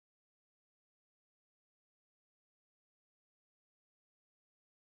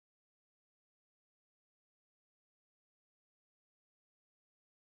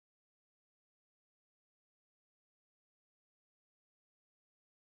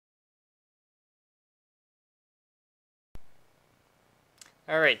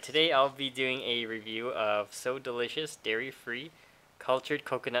Alright, today I'll be doing a review of So Delicious Dairy-Free Cultured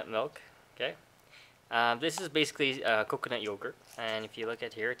Coconut Milk. Okay, this is basically coconut yogurt, and if you look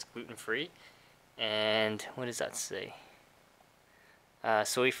at here, it's gluten-free. And what does that say?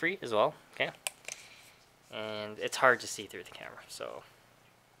 Soy-free as well. Okay, and it's hard to see through the camera, so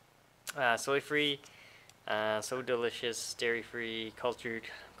soy-free, So Delicious Dairy-Free Cultured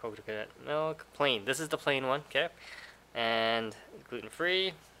Coconut Milk, plain. This is the plain one. Okay, and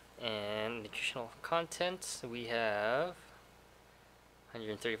gluten-free. And nutritional content, we have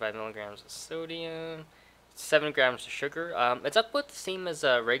 135 milligrams of sodium, 7 grams of sugar. It's about the same as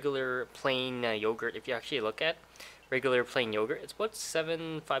a regular plain yogurt. If you actually look at regular plain yogurt, it's about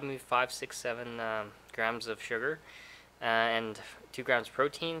 7 grams of sugar and 2 grams of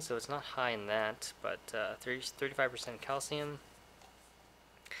protein, so it's not high in that, but 35% calcium.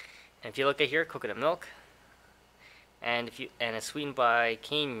 And if you look at here, coconut milk, and it's sweetened by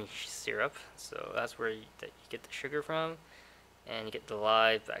cane syrup, so that's where you get the sugar from, and you get the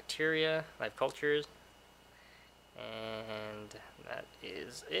live bacteria, live cultures, and that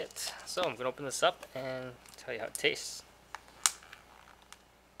is it. So I'm gonna open this up and tell you how it tastes.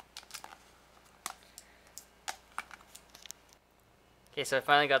 Okay, so I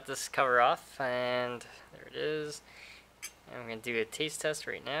finally got this cover off, and there it is. And I'm gonna do a taste test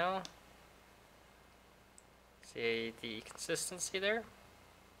right now. See the consistency there,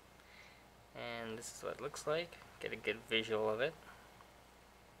 and this is what it looks like. Get a good visual of it.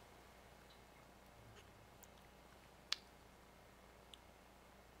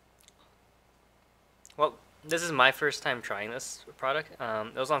 Well, this is my first time trying this product.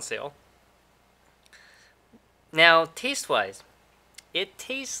 It was on sale. Now, taste-wise, it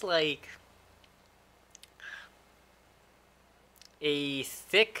tastes like a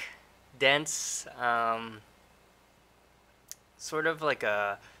thick, dense, sort of like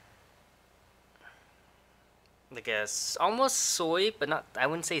a almost soy, but not. I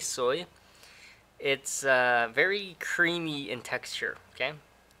wouldn't say soy. It's very creamy in texture. Okay,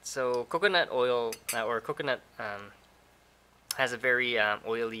 so coconut oil or coconut has a very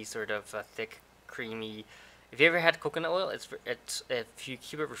oily sort of thick, creamy. If you ever had coconut oil, it's if you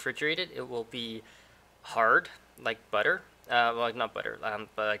keep it refrigerated, it will be hard like butter. Well, like not butter,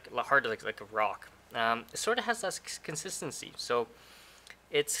 but like hard like a rock. It sort of has that consistency, so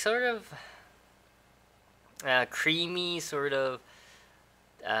it's sort of creamy sort of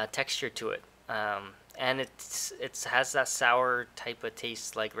texture to it, and it has that sour type of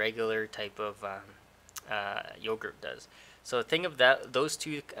taste like regular type of yogurt does. So think of those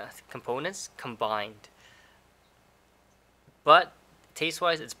two components combined, but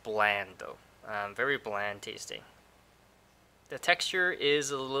taste-wise, it's bland though, very bland tasting. The texture is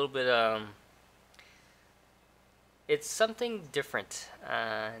a little bit it's something different,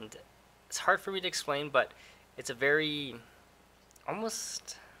 and it's hard for me to explain, but it's a very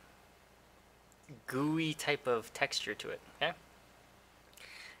almost gooey type of texture to it. Okay.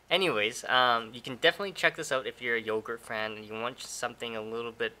 Anyways, you can definitely check this out if you're a yogurt fan and you want something a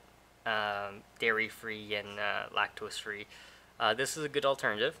little bit dairy-free and lactose-free. This is a good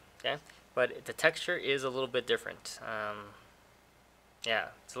alternative. Okay, but the texture is a little bit different. Yeah,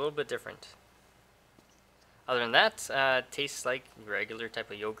 it's a little bit different. Other than that, tastes like regular type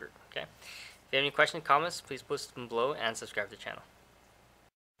of yogurt. Okay. If you have any questions, comments, please post them below and subscribe to the channel.